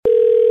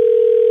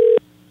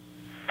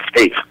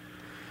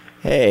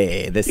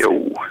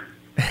Yo.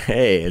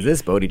 Hey, is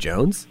this Bohdi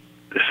Jones?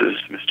 This is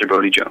Mr.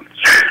 Bohdi Jones.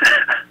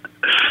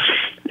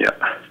 Yeah.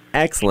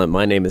 Excellent.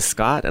 My name is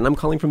Scott, and I'm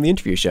calling from the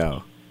interview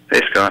show. Hey,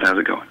 Scott. How's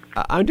it going?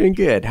 I'm doing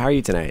good. How are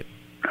you tonight?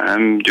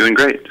 I'm doing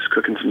great. Just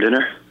cooking some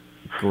dinner.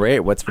 Great.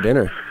 What's for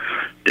dinner?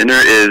 Dinner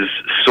is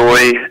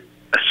a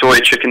soy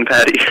chicken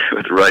patty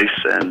with rice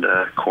and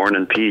corn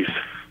and peas.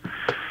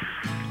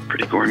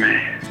 Pretty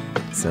gourmet.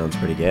 Sounds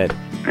pretty good.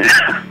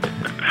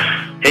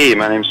 Hey,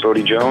 my name's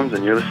Bohdi Jones,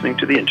 and you're listening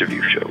to The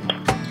Interview Show.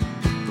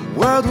 The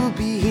world will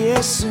be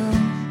here soon.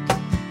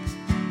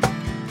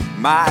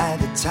 My,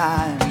 the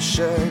time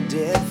sure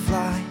did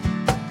fly.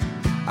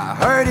 I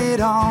heard it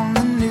on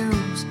the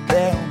news.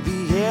 They'll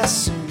be here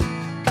soon.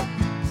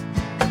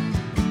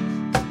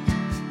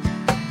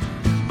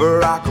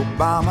 Barack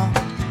Obama,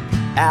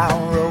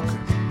 Al Roker,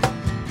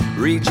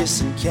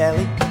 Regis and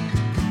Kelly,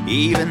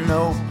 even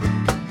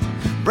Oprah,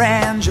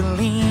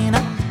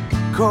 Brangelina,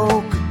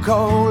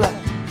 Coca-Cola,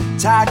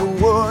 Tiger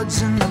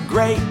Woods and the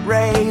great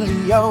Ray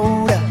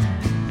Liotta.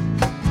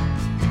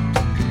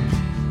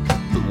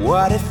 But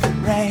what if it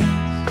rains?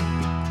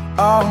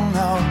 Oh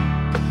no.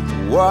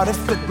 What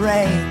if it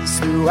rains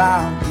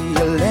throughout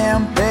the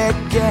Olympic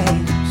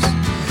Games?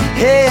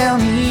 Hail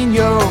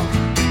Nino,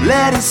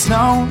 let it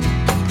snow.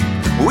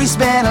 We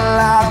spent a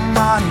lot of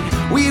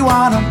money, we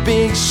want a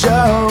big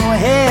show.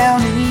 Hail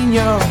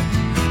Nino,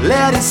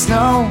 let it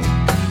snow.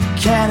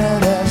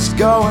 Canada's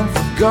going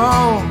for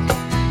gold.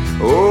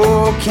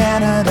 Oh,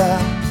 Canada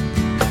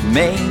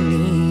may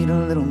need a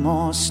little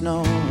more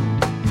snow.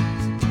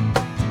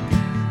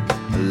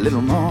 A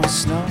little more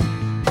snow.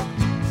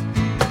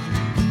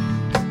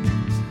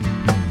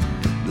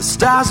 The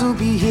stars will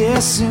be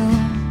here soon.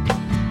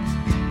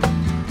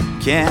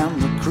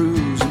 Camera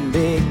crews and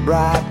big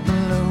bright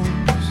balloons.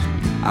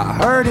 I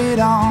heard it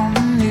on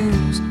the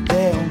news.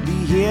 They'll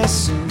be here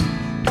soon.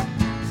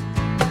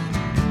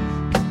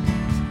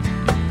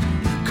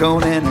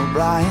 Conan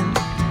O'Brien,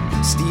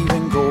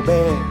 Stephen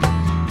Colbert,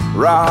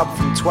 Rob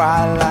from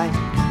Twilight,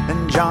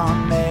 and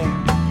John Mayer,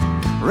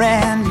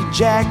 Randy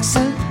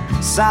Jackson,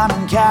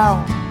 Simon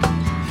Cowell,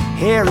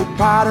 Harry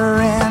Potter,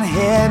 and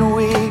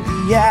Hedwig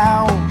the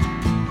Owl.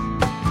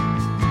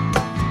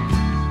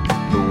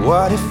 But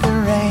what if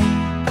it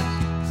rains?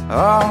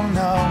 Oh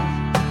no.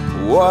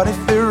 What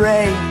if it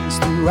rains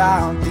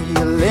throughout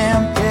the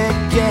Olympic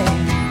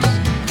Games?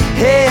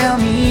 Hail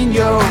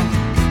Nino,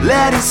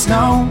 let it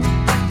snow.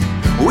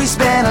 We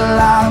spent a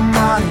lot of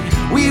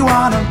money, we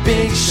want a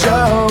big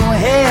show.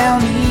 Hail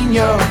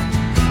Nino,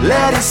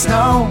 let it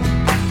snow.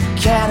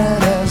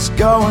 Canada's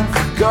going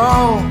for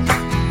gold.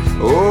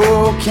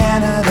 Oh,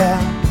 Canada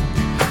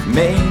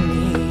may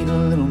need a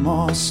little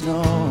more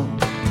snow.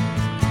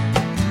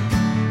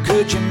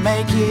 Could you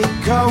make it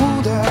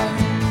colder?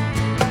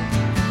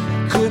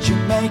 Could you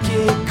make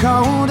it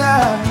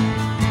colder?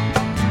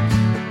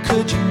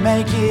 Could you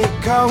make it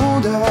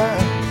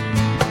colder?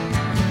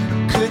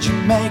 Could you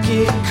make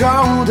it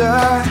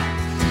colder?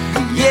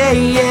 Yeah,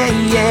 yeah,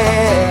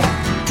 yeah.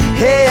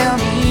 Hail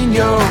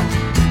Nino,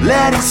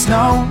 let it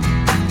snow.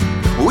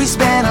 We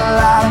spent a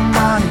lot of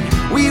money,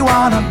 we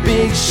want a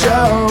big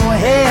show.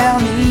 Hail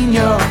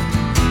Nino,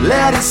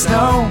 let it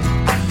snow.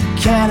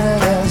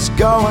 Canada's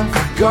going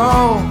for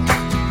gold.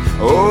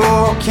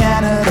 Oh,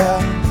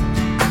 Canada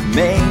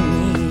may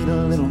need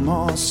a little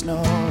more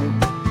snow.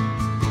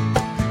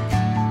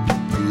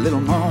 A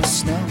little more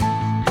snow.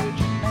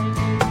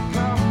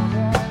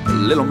 A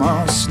little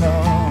more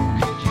snow.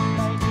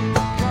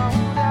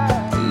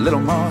 A little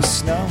more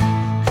snow.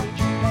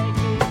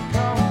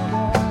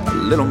 A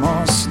little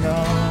more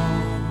snow.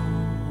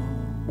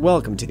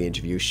 Welcome to the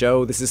interview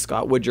show. This is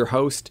Scott Wood, your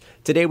host.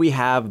 Today we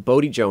have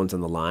Bohdi Jones on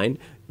the line.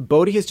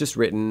 Bodhi has just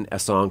written a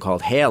song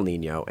called Hail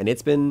Nino, and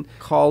it's been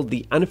called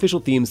the unofficial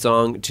theme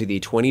song to the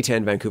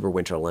 2010 Vancouver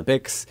Winter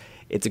Olympics.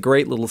 It's a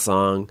great little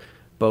song.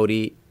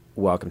 Bodhi,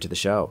 welcome to the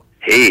show.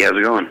 Hey, how's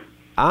it going?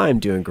 I'm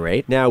doing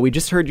great. Now, we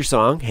just heard your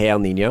song, Hail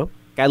Nino.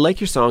 I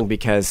like your song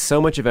because so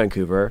much of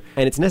Vancouver,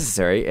 and it's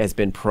necessary, has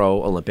been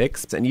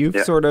pro-Olympics. And you've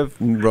sort of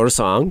wrote a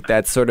song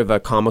that's sort of a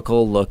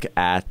comical look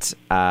at,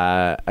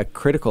 a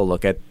critical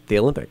look at the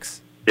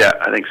Olympics. Yeah,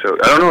 I think so.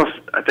 I don't know if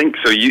I think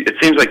so. It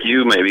seems like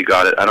you maybe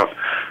got it. I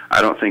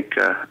don't think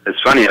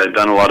it's funny. I've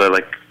done a lot of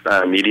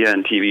media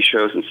and TV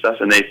shows and stuff,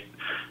 and they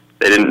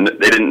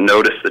didn't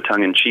notice the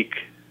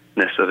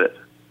tongue-in-cheekness of it.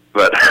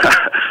 But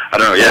I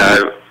don't know.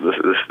 Yeah,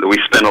 we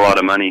spent a lot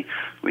of money.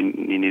 We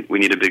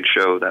need a big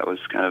show. That was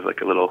kind of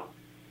like a little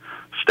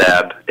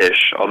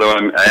stab-ish. Although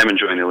I am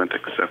enjoying the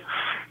Olympics. So,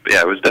 but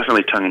yeah, it was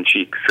definitely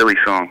tongue-in-cheek, silly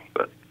song,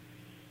 but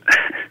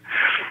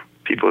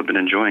people have been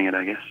enjoying it,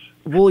 I guess.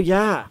 Well,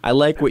 yeah, I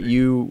like what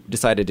you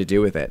decided to do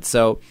with it.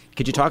 So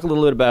could you talk a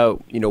little bit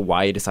about,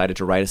 why you decided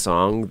to write a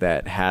song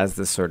that has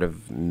this sort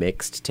of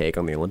mixed take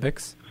on the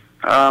Olympics?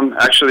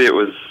 Actually,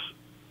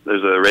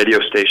 there's a radio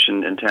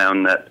station in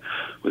town that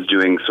was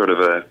doing sort of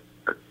a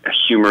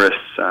humorous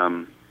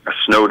a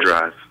snow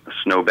drive, a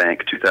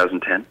snowbank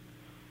 2010.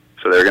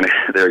 So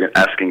they're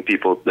asking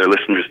people, their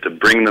listeners, to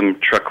bring them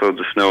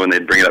truckloads of snow, and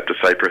they'd bring it up to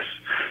Cyprus.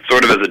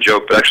 sort of as a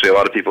joke, but actually a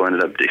lot of people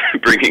ended up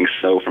bringing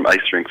snow from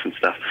ice rinks and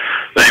stuff.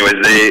 But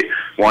anyways, they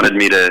wanted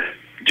me to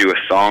do a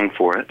song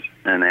for it,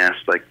 and they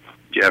asked, like,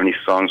 do you have any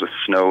songs with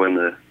snow in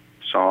the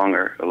song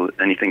or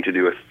anything to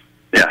do with,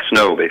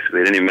 snow, basically.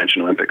 They didn't even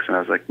mention Olympics, and I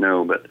was like,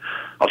 no, but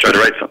I'll try to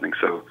write something.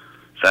 So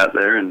sat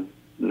there, and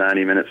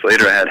 90 minutes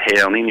later I had Hey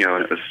El Nino,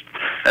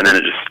 and then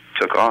it just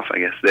took off, I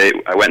guess.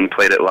 I went and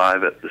played it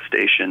live at the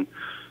station,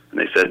 and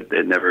they said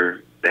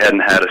they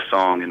hadn't had a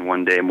song in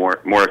one day, more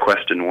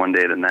requested in one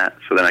day than that.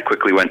 So then I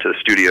quickly went to the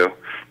studio,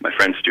 my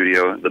friend's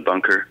studio, the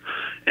Bunker,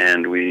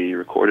 and we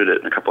recorded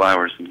it in a couple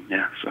hours. And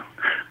so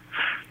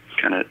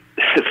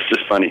it's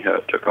just funny how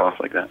it took off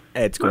like that.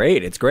 It's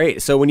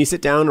great. So when you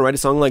sit down and write a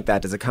song like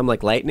that, does it come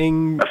like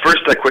lightning? At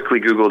first I quickly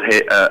Googled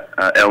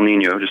El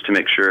Nino just to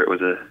make sure it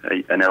was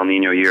an El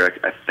Nino year.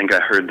 I think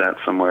I heard that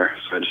somewhere,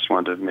 so I just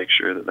wanted to make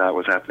sure that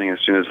was happening. As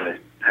soon as I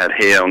had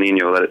Hey El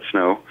Nino, Let It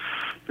Snow,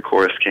 the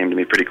chorus came to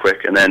me pretty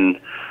quick. And then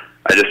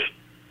I just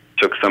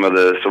took some of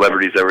the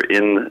celebrities that were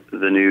in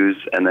the news,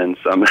 and then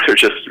some that are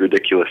just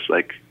ridiculous,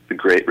 like the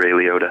great Ray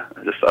Liotta.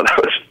 I just thought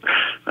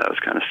that was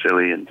kind of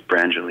silly, and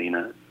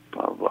Brangelina,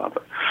 blah blah blah.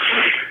 But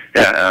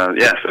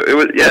so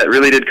it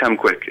really did come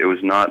quick. It was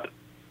not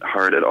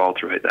hard at all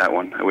to write that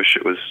one. I wish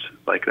it was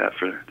like that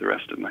for the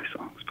rest of my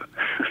songs, but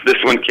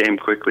this one came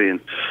quickly, and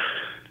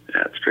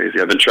it's crazy.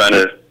 I've been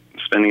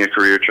spending a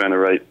career trying to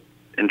write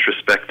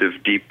introspective,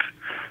 deep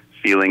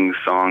feeling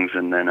songs,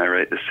 and then I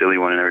write the silly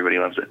one and everybody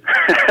loves it.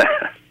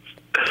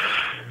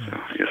 So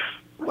I guess.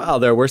 Well,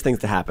 there are worse things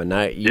to happen.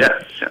 That's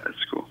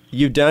cool.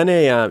 You've done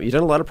a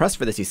lot of press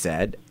for this, you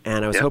said,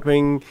 and I was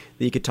hoping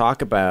that you could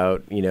talk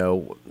about,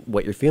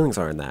 what your feelings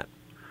are in that.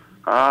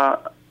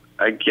 I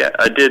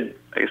did.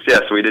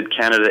 So we did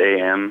Canada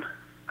AM,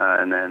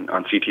 and then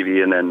on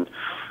CTV, and then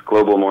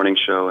Global Morning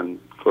Show and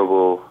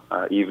Global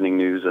Evening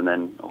News, and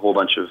then a whole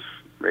bunch of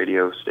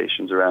radio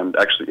stations around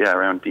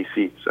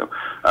BC. So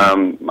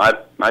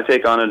my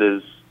take on it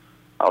is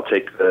I'll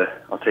take the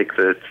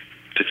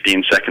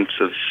 15 seconds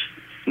of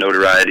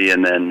notoriety,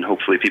 and then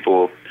hopefully people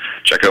will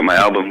check out my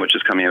album, which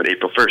is coming out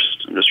April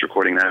 1st. I'm just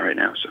recording that right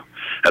now. So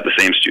at the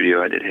same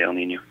studio I did Hey El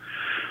Nino.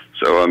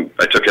 So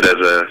I took it as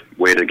a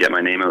way to get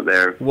my name out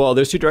there. Well,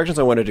 there's two directions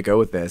I wanted to go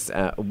with this.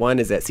 One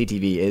is that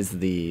CTV is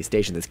the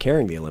station that's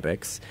carrying the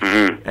Olympics,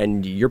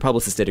 and your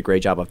publicist did a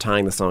great job of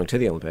tying the song to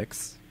the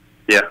Olympics.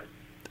 Yeah.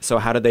 So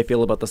how did they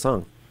feel about the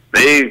song?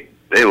 They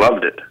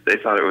loved it. They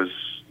thought it was,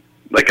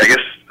 like, I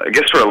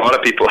guess for a lot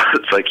of people,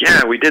 it's like,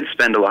 we did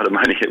spend a lot of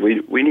money.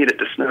 We need it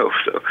to snow.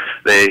 So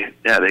they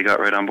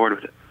got right on board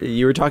with it.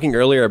 You were talking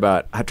earlier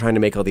about trying to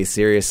make all these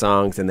serious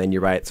songs, and then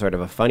you write sort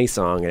of a funny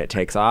song, and it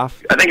takes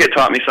off. I think it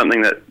taught me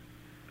something that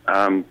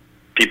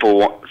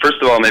people, first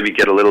of all, maybe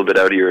get a little bit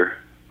out of your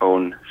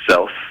own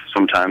self.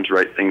 Sometimes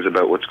write things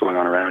about what's going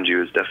on around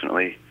you is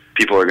definitely,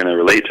 people are going to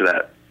relate to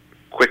that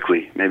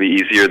quickly, maybe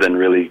easier than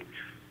really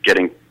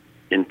getting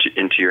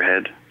into your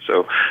head.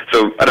 So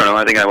I don't know.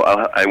 I think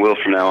I will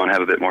from now on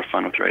have a bit more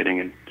fun with writing,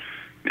 and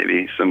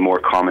maybe some more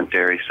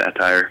commentary,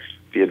 satire,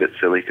 be a bit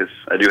silly, because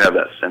I do have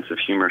that sense of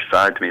humor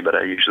side to me, but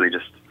I usually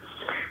just,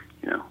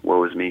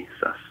 woe is me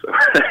stuff. So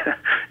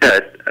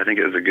I think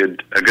it was a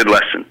good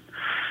lesson.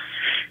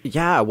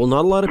 Yeah, well,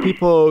 not a lot of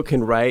people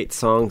can write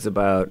songs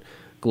about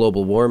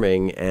global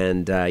warming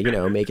and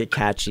make it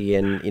catchy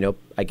and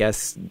I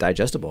guess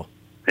digestible.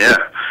 Yeah.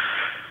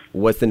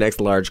 What's the next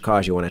large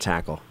cause you want to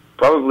tackle?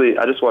 Probably,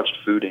 I just watched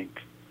Food Inc.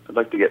 I'd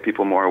like to get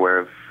people more aware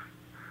of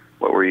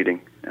what we're eating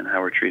and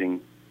how we're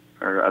treating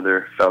our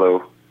other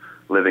fellow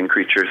living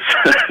creatures.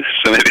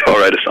 So maybe I'll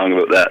write a song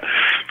about that,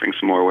 bring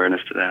some more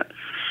awareness to that.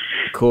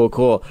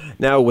 Cool.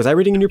 Now, was I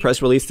reading in your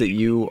press release that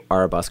you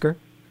are a busker?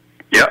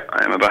 Yeah,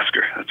 I am a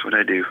busker. That's what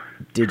I do.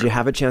 Did you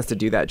have a chance to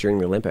do that during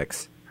the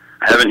Olympics?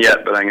 I haven't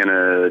yet, but I'm going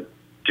to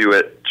do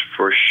it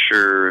for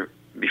sure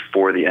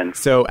before the end.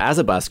 So, as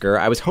a busker,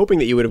 I was hoping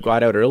that you would have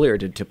got out earlier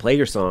to play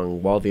your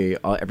song while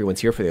everyone's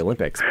here for the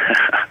Olympics.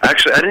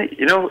 Actually, I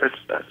didn't.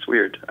 That's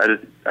weird. I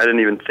didn't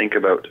even think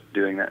about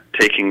doing that,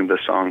 taking the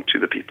song to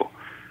the people.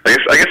 I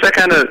guess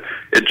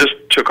it just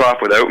took off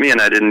without me, and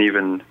I didn't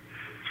even.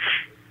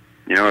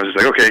 I was just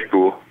like, okay,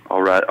 cool,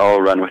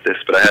 I'll run with this.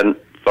 But I hadn't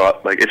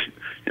thought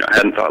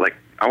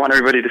I want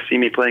everybody to see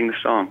me playing the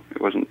song.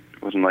 It wasn't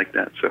like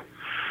that. So.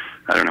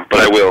 I don't know, but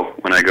I will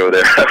when I go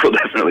there. I will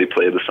definitely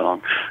play the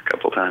song a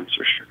couple times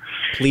for sure.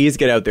 Please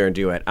get out there and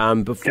do it.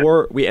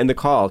 Before we end the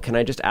call, can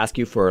I just ask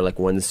you for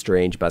one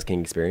strange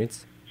busking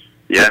experience?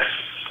 Yes.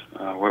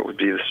 What would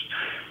be this?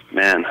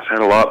 Man, I've had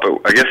a lot,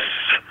 but I guess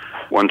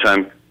one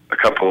time a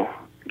couple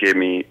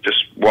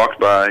just walked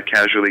by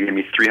casually, gave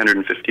me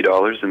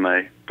 $350 in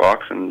my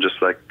box, and just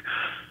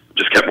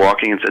kept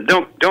walking and said,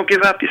 "Don't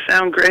give up. You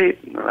sound great."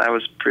 Well, that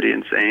was pretty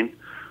insane,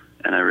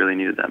 and I really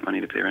needed that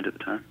money to pay rent at the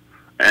time.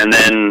 And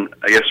then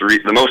I guess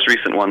the most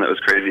recent one that was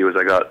crazy was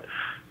I got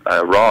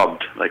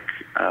robbed.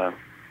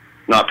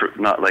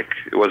 Not like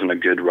it wasn't a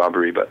good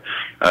robbery, but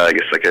I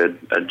guess like a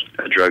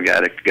drug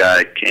addict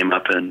guy came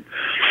up and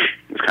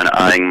was kind of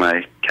eyeing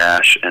my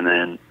cash, and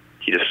then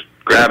he just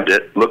grabbed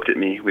it, looked at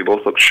me. We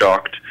both looked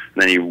shocked.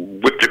 And then he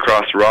whipped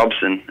across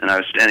Robson, and I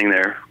was standing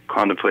there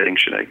contemplating,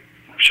 should I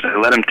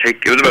let him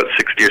take, it was about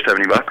 60 or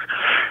 70 bucks.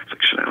 I was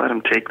like, should I let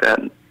him take that?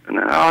 And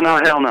then, oh no,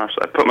 hell no.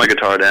 So I put my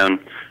guitar down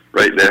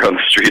right there on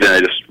the street, and I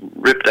just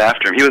ripped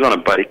after him. He was on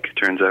a bike, it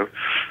turns out,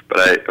 but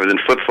I was in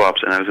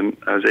flip-flops, and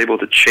I was able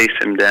to chase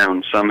him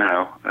down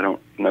somehow. I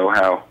don't know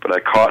how, but I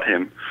caught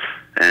him,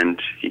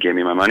 and he gave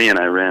me my money, and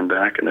I ran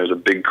back, and there was a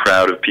big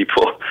crowd of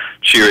people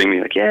cheering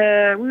me, like,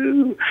 yeah,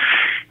 woo!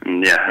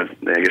 And yeah,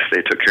 I guess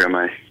they took care of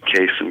my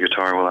case and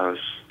guitar while I was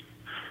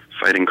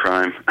fighting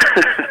crime.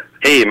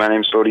 Hey, my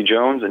name's Bohdi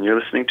Jones, and you're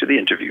listening to The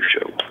Interview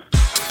Show.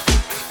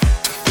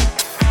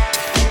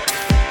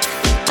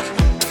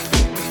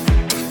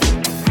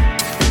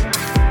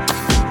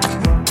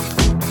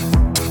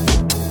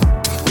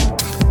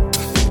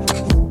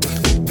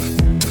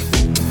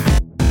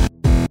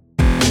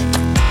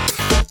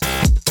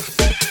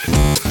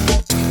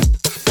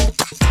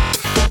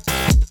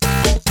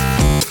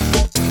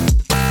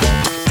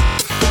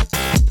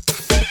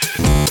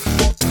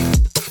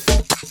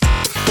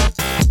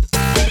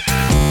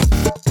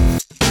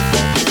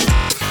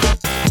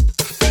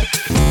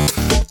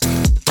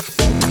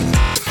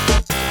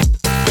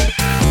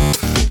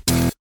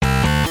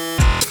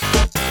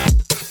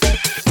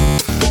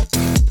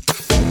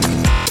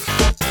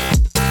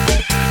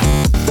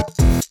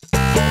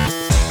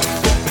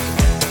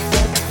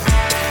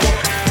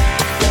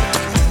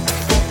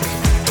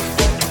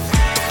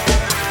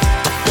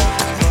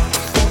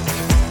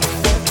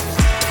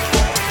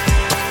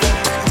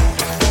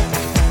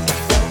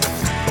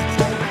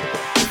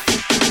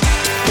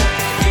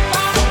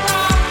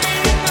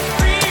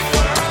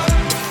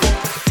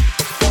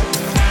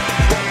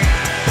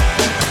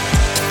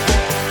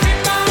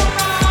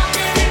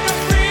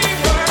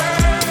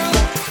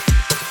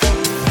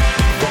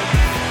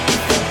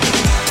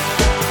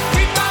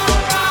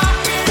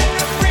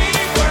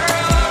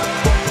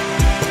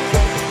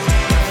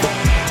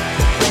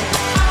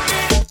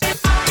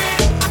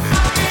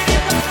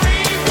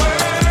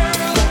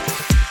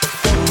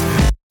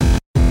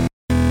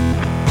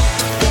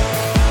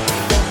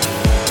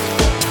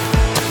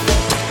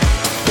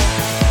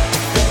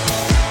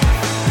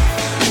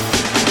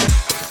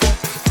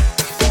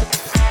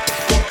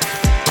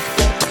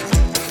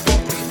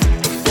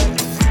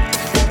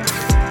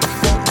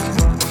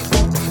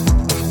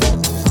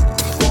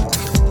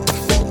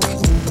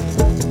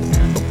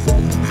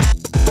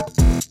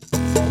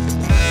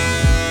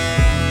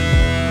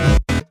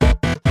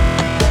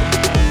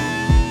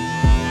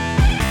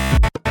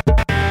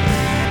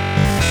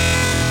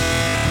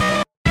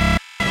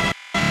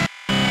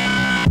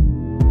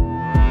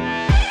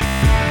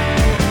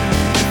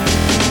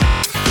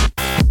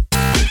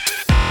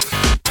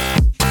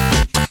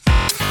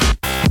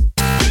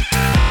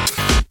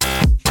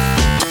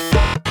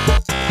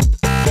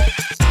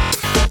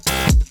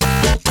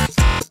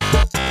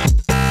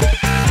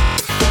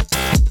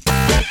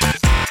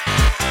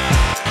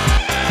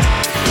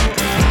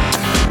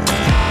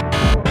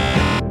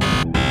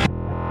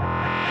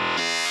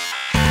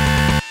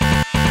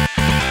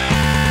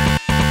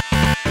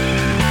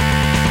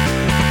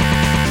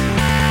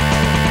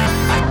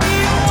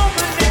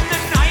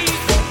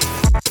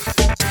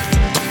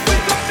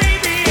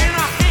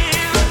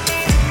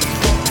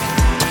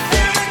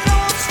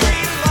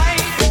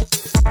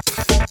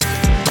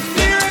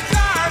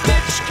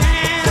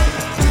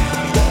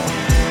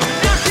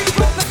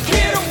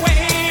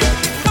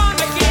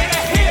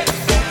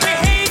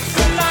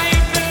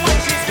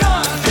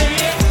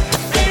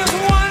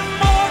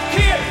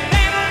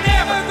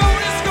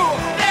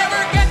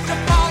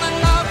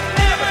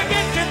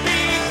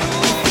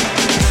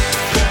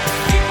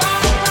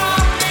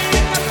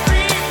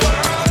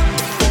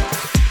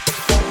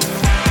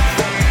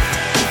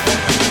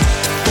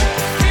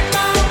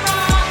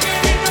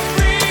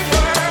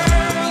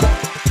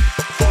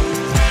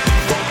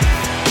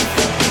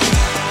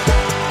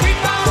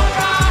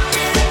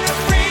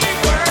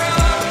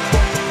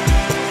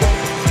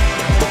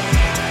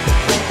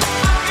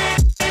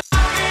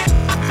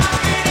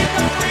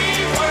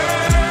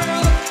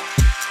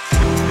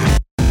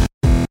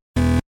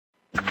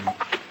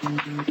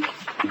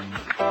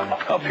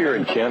 Up here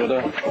in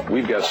Canada,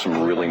 we've got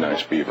some really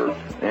nice beaver,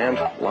 and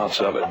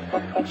lots of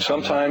it.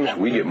 Sometimes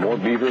we get more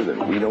beaver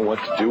than we know what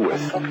to do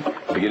with.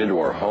 They get into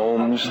our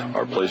homes,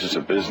 our places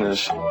of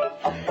business,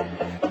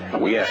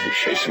 and we have to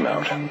chase them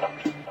out.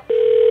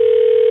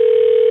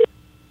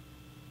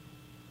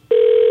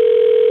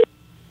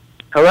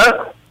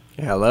 Hello?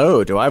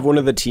 Hello, do I have one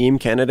of the Team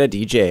Canada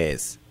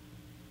DJs?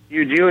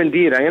 You do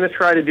indeed. I'm going to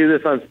try to do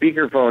this on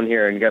speakerphone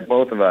here and get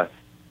both of us.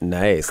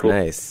 Nice, cool.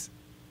 Nice.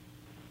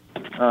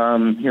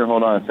 Here,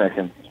 hold on a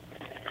second.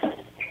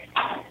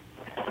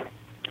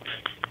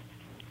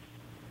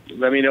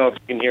 Let me know if you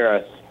can hear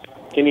us.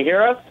 Can you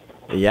hear us?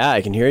 Yeah,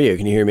 I can hear you.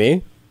 Can you hear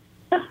me?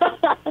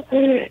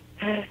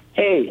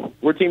 Hey,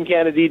 we're Team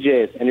Canada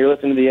DJs, and you're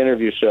listening to The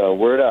Interview Show.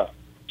 Word up.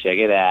 Check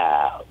it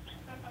out.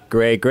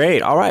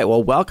 Great. All right.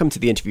 Well, welcome to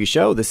the interview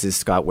show. This is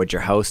Scott Wood,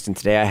 your host, and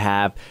today I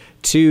have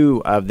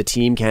two of the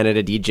Team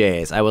Canada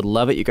DJs. I would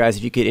love it, you guys,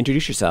 if you could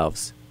introduce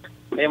yourselves.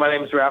 Hey, my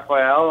name is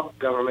Raphael,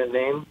 government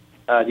name,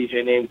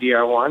 DJ name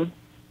DR1.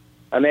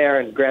 I'm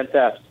Aaron, Grand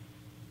Theft.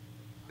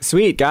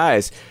 Sweet,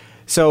 guys.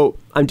 So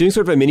I'm doing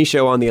sort of a mini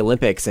show on the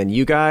Olympics, and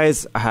you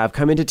guys have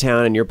come into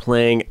town and you're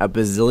playing a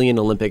bazillion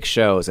Olympic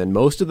shows, and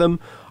most of them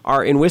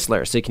are in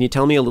Whistler. So can you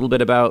tell me a little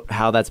bit about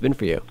how that's been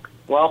for you?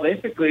 Well,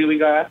 basically, we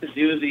got to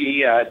do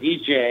the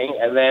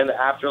DJing, and then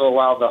after a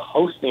while, the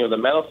hosting of the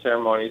medal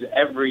ceremonies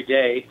every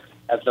day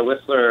at the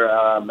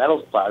Whistler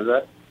Medals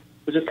Plaza,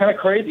 which is kind of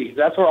crazy.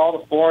 That's where all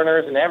the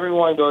foreigners and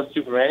everyone goes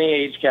to from any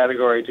age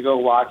category to go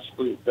watch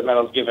the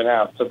medals given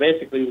out. So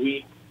basically,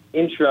 we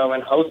intro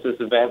and host this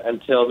event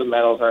until the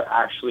medals are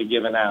actually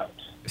given out.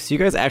 So you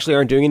guys actually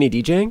aren't doing any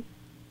DJing?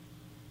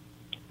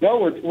 No,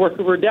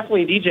 we're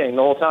definitely DJing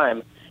the whole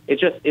time. It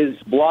just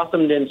is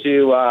blossomed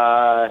into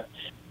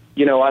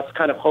us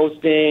kind of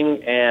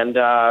hosting and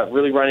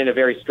really running a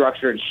very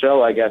structured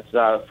show, I guess,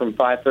 from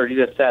 5:30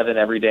 to 7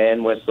 every day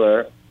in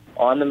Whistler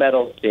on the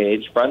medal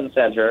stage, front and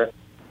center,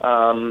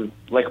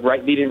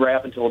 leading right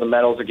up until the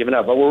medals are given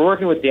out. But we're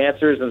working with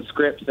dancers and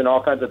scripts and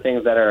all kinds of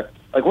things that are,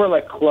 we're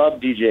like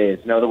club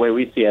DJs, the way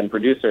we see it, and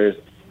producers.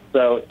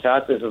 So to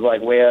us, this is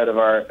way out of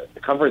our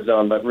comfort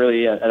zone, but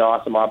really an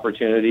awesome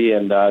opportunity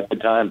and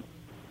good time.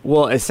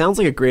 Well, it sounds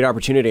like a great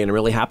opportunity, and I'm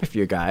really happy for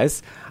you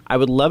guys. I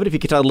would love it if you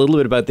could talk a little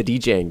bit about the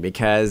DJing,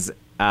 because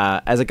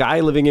as a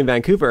guy living in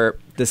Vancouver,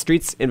 the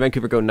streets in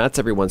Vancouver go nuts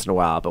every once in a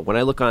while. But when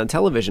I look on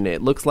television,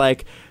 it looks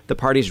like the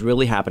party's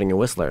really happening in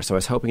Whistler. So I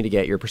was hoping to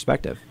get your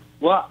perspective.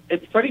 Well,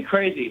 it's pretty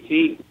crazy.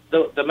 See,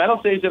 the medal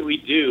stage that we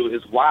do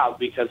is wild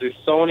because there's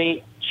so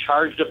many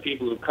charged up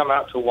people who come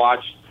out to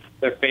watch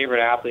their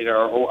favorite athlete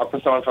or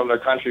someone from their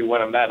country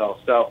win a medal.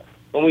 So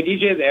when we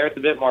DJ there, it's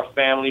a bit more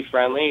family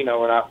friendly.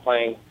 We're not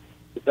playing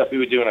the stuff we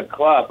would do in a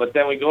club, but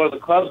then we go to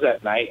the clubs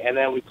at night, and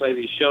then we play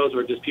these shows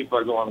where just people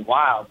are going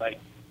wild.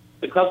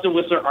 The clubs in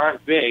Whistler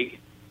aren't big,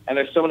 and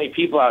there's so many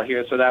people out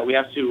here, so that we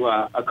have to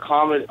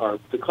accommodate, or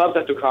the clubs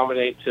have to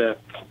accommodate to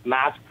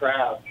mass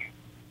crowds.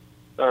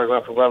 Sorry,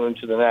 going from one room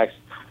to the next.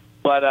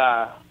 But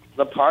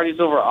the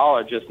parties overall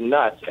are just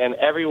nuts, and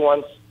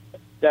everyone's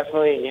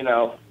definitely,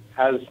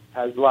 has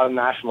a lot of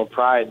national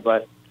pride,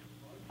 but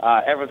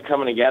everyone's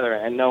coming together,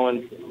 and no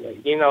one's,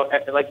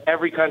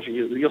 every country,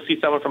 you'll see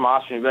someone from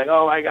Austria and be like,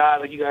 oh my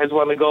God, you guys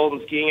won the gold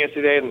in skiing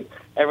yesterday, and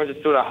everyone's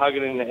just sort of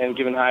hugging and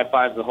giving high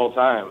fives the whole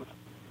time.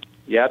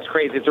 Yeah, it's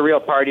crazy. It's a real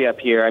party up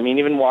here. I mean,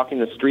 even walking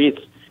the streets,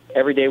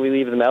 every day we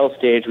leave the medal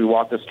stage, we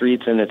walk the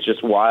streets, and it's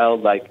just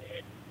wild,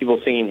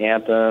 people singing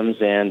anthems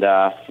and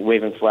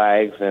waving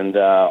flags and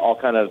all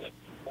kind of,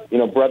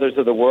 brothers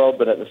of the world,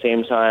 but at the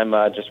same time,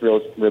 just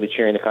really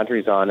cheering the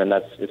countries on, and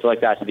it's like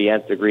that to the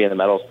nth degree in the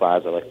medals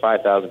plaza,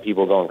 5,000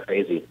 people going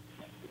crazy.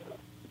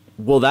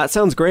 Well, that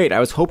sounds great. I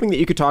was hoping that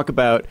you could talk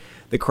about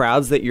the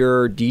crowds that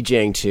you're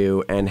DJing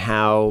to and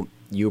how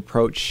you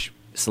approach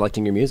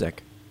selecting your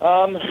music.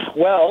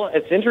 Well,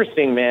 it's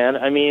interesting, man.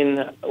 I mean,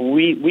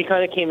 we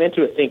kind of came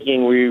into it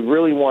thinking we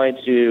really wanted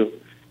to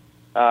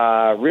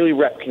really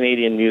rep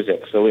Canadian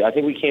music. So I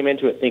think we came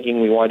into it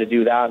thinking we wanted to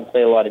do that and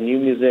play a lot of new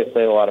music,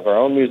 play a lot of our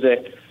own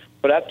music.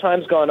 But as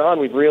time's gone on,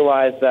 we've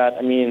realized that,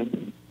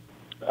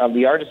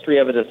 the artistry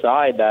of it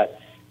aside, that,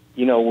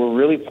 we're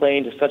really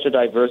playing to such a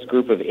diverse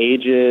group of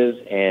ages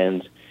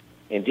and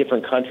in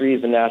different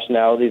countries and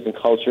nationalities and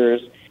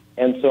cultures.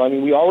 And so,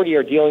 we already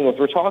are dealing with,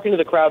 we're talking to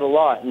the crowd a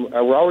lot, and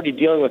we're already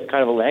dealing with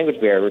kind of a language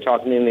barrier. We're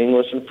talking in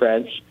English and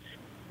French,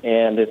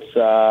 and there's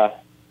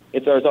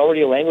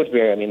already a language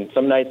barrier.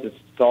 Some nights it's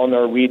all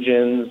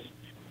Norwegians,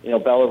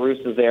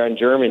 Belarus is there in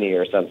Germany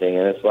or something,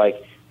 and it's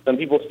some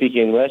people speak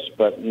English,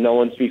 but no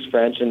one speaks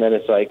French, and then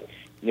it's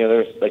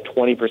there's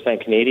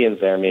 20% Canadians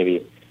there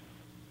maybe.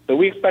 So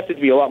we expect it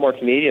to be a lot more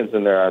Canadians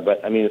than there are, but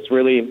it's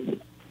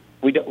really,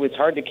 it's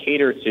hard to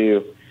cater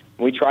to.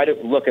 We try to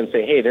look and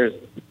say, hey, there's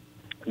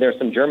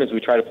some Germans, we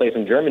try to play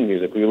some German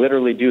music. We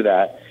literally do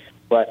that,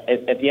 but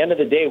at the end of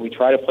the day, we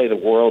try to play the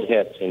world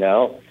hits,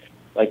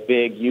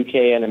 big UK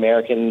and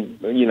American,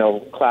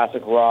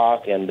 classic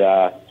rock and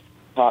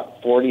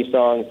top 40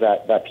 songs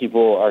that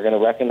people are going to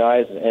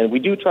recognize. And we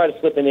do try to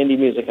slip in indie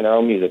music and our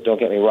own music, don't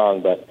get me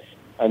wrong, but,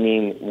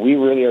 we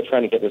really are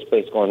trying to get this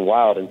place going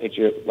wild and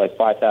picture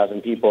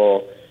 5,000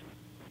 people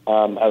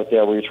out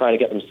there where you're trying to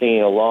get them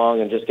singing along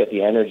and just get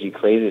the energy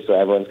crazy so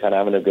everyone's kind of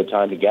having a good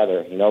time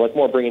together.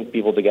 More bringing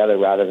people together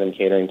rather than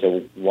catering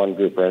to one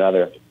group or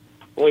another.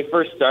 When we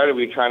first started,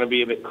 we were trying to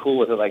be a bit cool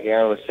with it, like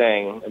Aaron was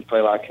saying, and play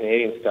a lot of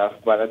Canadian stuff.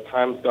 But as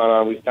time's gone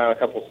on, we've found a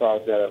couple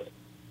songs that have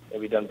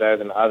maybe done better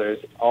than others,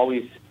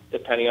 always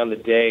depending on the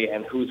day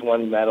and who's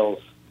won medals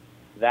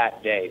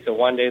that day. So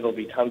one day there'll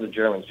be tons of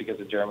Germans because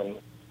the German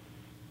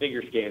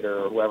figure skater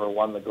or whoever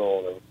won the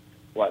gold or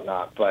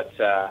whatnot. But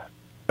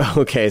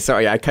okay,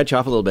 sorry, I cut you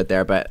off a little bit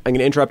there, but I'm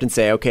going to interrupt and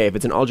say, okay, if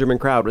it's an all-German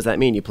crowd, what does that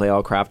mean? You play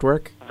all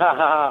Kraftwerk?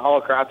 All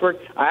Kraftwerk?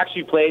 I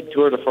actually played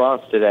Tour de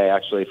France today,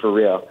 actually, for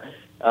real.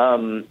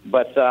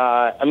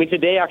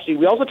 Today, actually,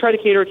 we also try to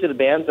cater to the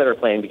bands that are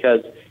playing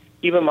because,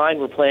 keep in mind,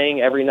 we're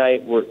playing every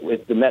night.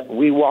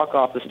 We walk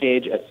off the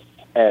stage at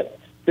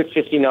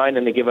 6:59,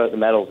 and they give out the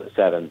medals at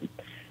 7.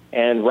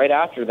 And right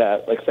after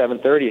that, like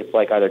 7:30, it's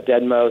like either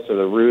Deadmau5 or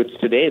The Roots.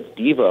 Today it's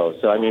Devo.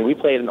 So I mean, we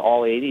played an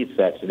all 80s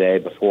set today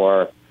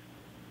before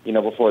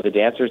the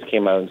dancers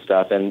came out and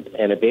stuff. And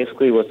it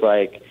basically was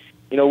like,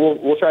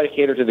 we'll try to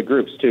cater to the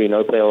groups too.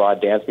 We play a lot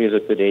of dance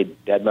music the day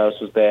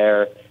Deadmau5 was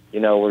there.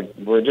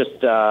 We're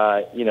just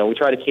we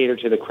try to cater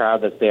to the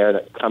crowd that's there,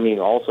 that's coming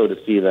also to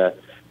see the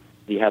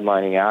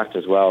headlining act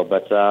as well.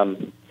 But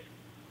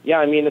yeah,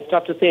 I mean, it's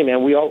tough to say,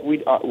 man.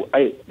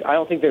 I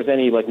don't think there's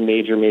any like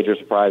major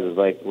surprises,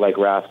 like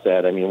Raph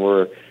said. I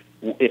mean,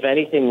 if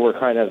anything, we're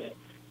kind of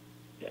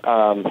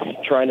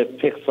trying to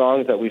pick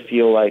songs that we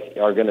feel like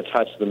are going to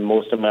touch the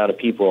most amount of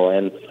people,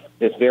 and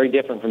it's very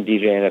different from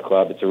DJing in a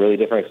club. It's a really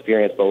different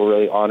experience, but we're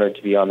really honored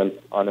to be on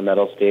the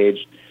metal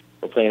stage.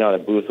 We're playing on a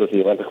booth with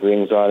the Olympic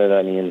rings on it.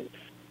 I mean,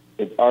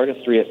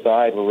 artistry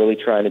aside, we're really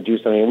trying to do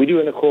something. And we do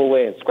it in a cool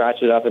way and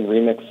scratch it up and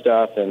remix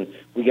stuff, and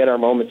we get our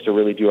moments to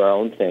really do our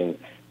own thing.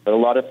 But a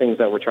lot of things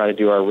that we're trying to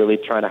do are really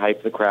trying to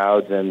hype the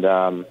crowds and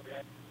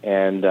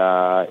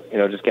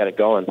just get it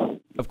going.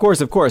 Of course.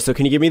 So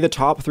can you give me the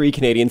top 3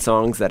 Canadian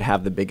songs that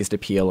have the biggest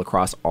appeal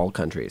across all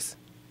countries?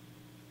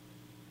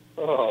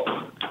 Oh,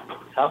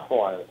 tough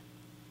one.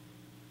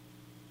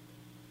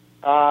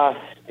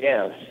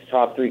 Damn,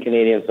 top 3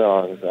 Canadian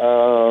songs.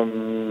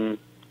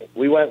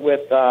 We went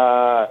with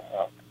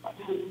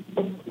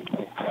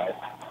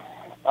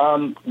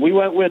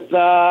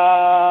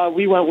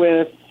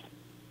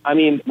I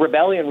mean,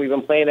 Rebellion. We've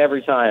been playing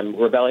every time.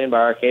 Rebellion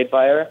by Arcade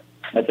Fire.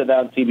 I said that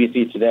on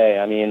CBC today.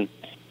 I mean,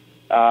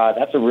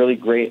 that's a really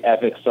great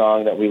epic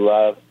song that we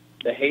love.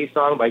 The Hey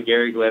song by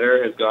Gary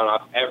Glitter has gone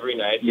off every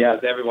night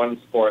because everyone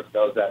in sports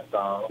knows that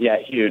song. Yeah,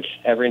 huge.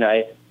 Every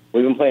night.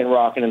 We've been playing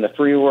Rockin' in the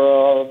Free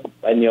World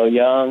by Neil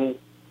Young.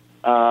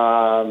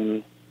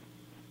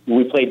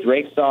 We played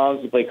Drake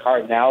songs. We played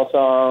Cardinal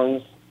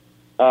songs.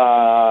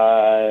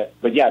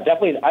 But yeah,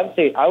 definitely,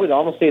 I would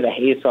almost say the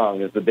Hey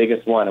song is the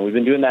biggest one. And we've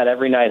been doing that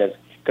every night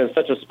because it's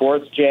such a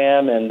sports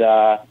jam, and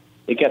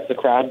it gets the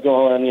crowd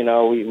going.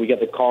 We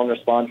get the call and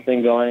response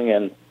thing going.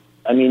 And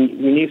I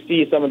mean, when you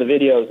see some of the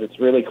videos, it's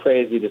really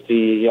crazy to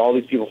see all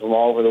these people from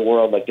all over the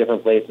world, like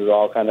different places,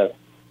 all kind of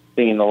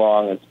singing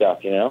along and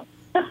stuff,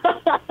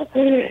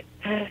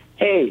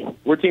 Hey,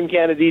 we're Team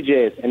Canada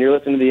DJs, and you're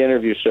listening to the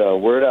interview show.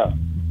 Word up.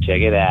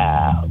 Check it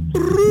out.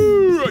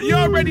 You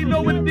already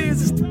know what it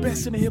is. It's the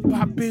best in the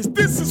hip-hop biz.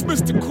 This is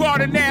Mr.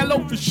 Cardinal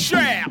Official,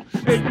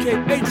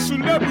 a.k.a.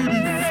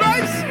 Celebrity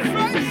Face.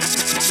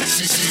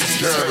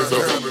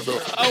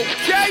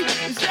 Okay,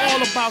 it's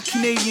all about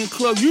Canadian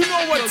Club. You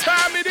know what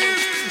time it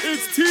is.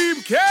 It's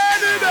Team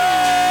Canada.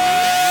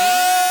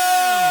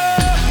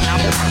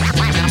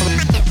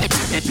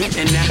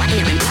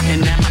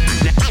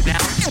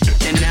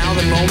 And now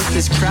the moment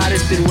this crowd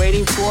has been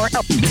waiting for.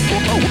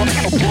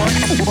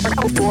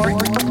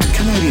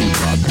 Canadian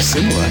Club,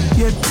 similar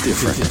yet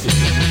different.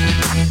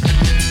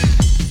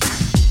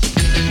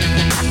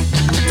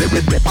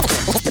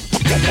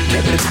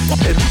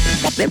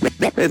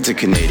 It's a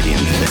Canadian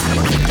thing.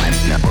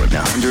 Now in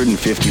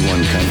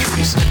 151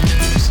 countries.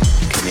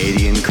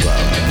 Canadian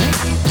Club.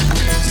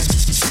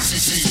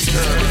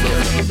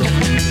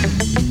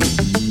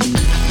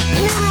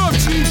 What up,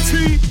 GT?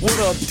 What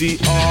up,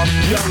 DR?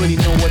 You already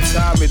know what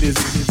time it is.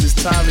 It's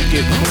time to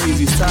get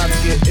crazy. It's time to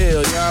get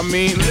ill. You know what I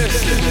mean?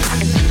 Listen.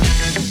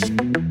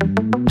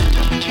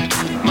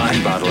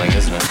 Mind-boggling,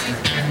 isn't it?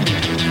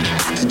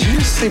 Did you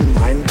just say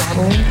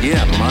mind-boggling?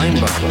 Yeah,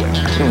 mind-boggling.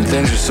 When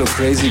things are so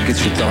crazy, it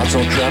gets your thoughts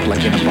all trapped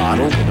like in a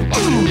bottle.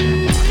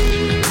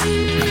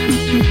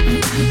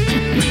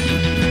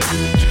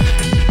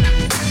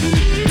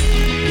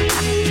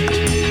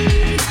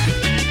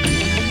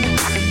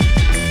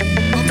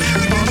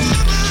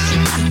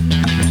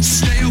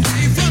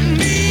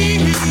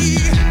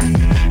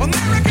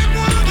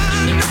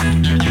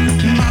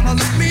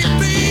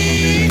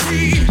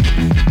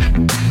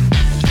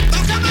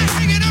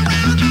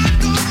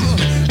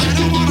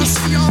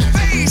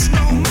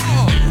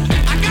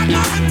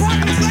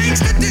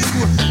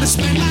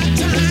 Spend my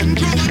time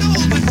growing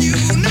old with you.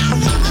 Now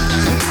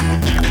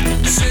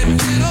woman, send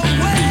it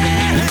away.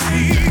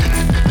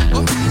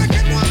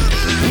 American woman,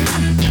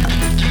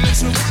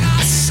 listen what I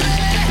say.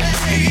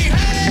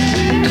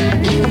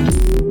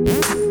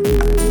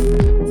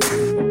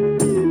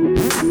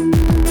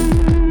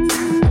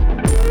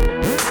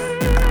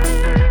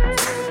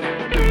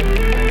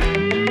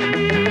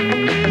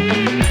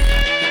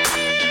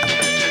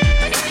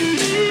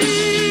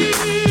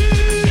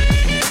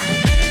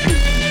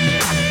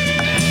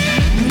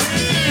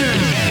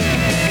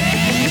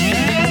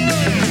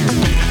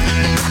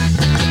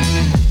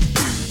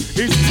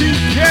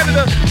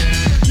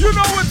 You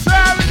know what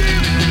time it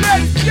is.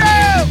 Let's go!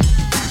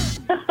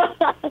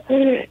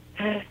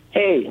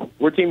 Hey,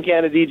 we're Team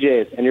Canada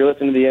DJs, and you're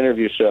listening to the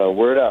interview show.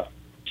 Word up.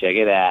 Check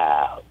it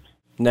out.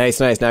 Nice.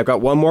 Now I've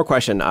got one more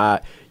question.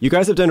 You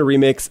guys have done a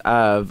remix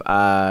of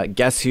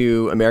Guess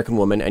Who, American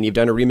Woman, and you've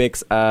done a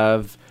remix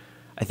of,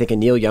 I think, a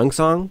Neil Young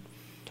song.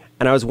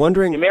 And I was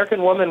wondering... The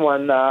American Woman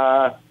one,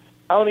 I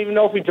don't even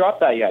know if we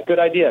dropped that yet. Good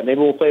idea. Maybe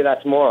we'll play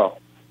that tomorrow.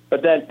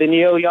 But then the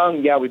Neil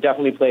Young, yeah, we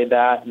definitely played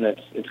that, and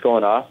it's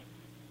going off.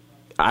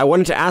 I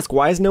wanted to ask,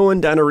 why has no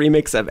one done a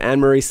remix of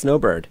Anne-Marie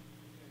Snowbird?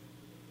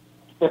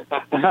 That's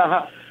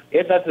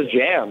a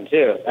jam,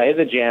 too. It's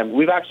a jam.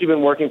 We've actually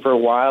been working for a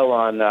while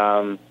on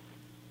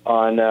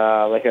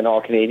like an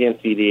all-Canadian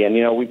CD, and,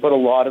 we put a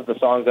lot of the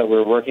songs that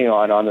we're working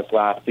on this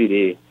last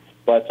CD.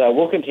 But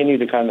we'll continue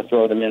to kind of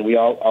throw them in. We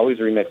always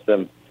remix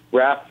them.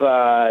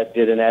 Raph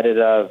did an edit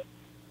of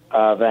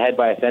Ahead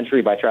by a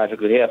Century by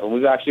Tragically Hip, and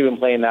we've actually been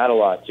playing that a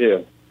lot,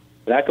 too.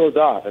 That goes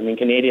off. I mean,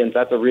 Canadians,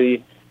 that's a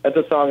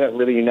song that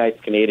really unites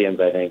Canadians,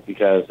 I think,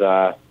 because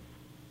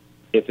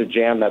it's a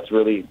jam that's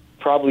really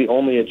probably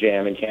only a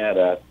jam in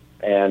Canada,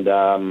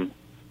 and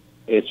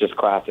it's just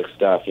classic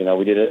stuff.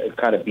 We did a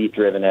kind of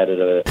beat-driven edit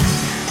of it.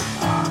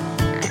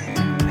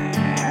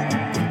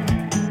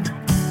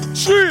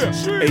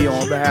 Hey,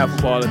 on behalf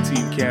of all of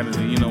Team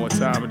Canada, you know what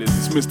time it is.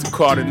 It's Mr.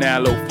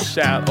 Cardinal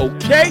Official,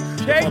 okay?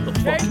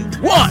 Motherfucking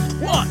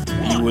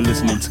one. You were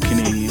listening to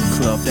Canadian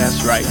Club.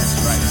 That's right.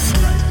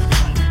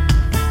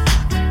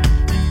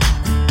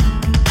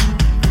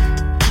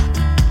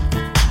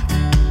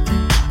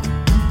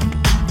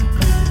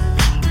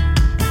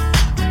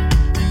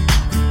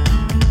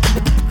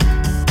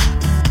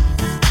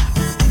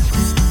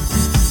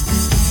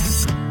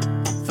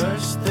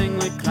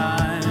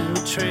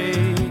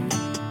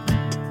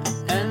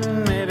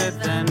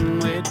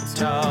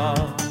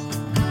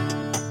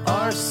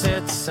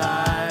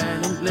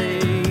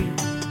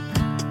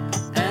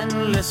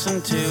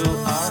 Listen to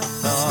our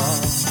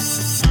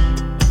thoughts,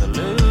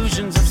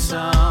 illusions of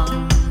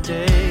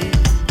someday,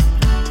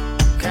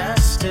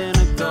 cast in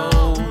a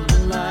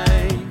golden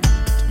light,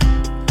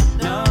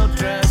 no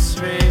dress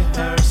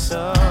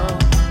rehearsal,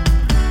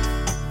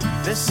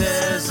 this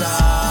is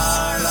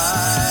our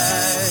life.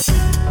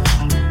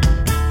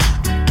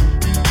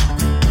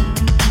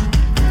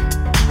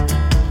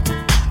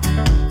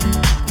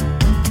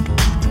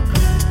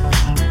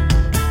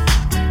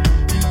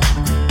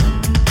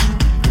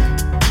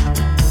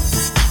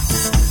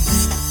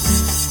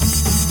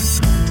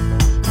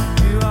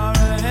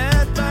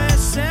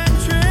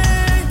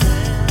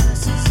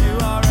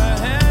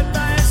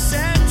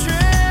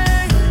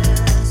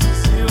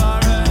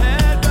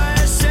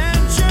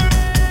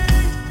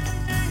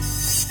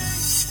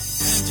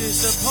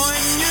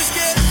 Disappointing, you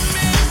get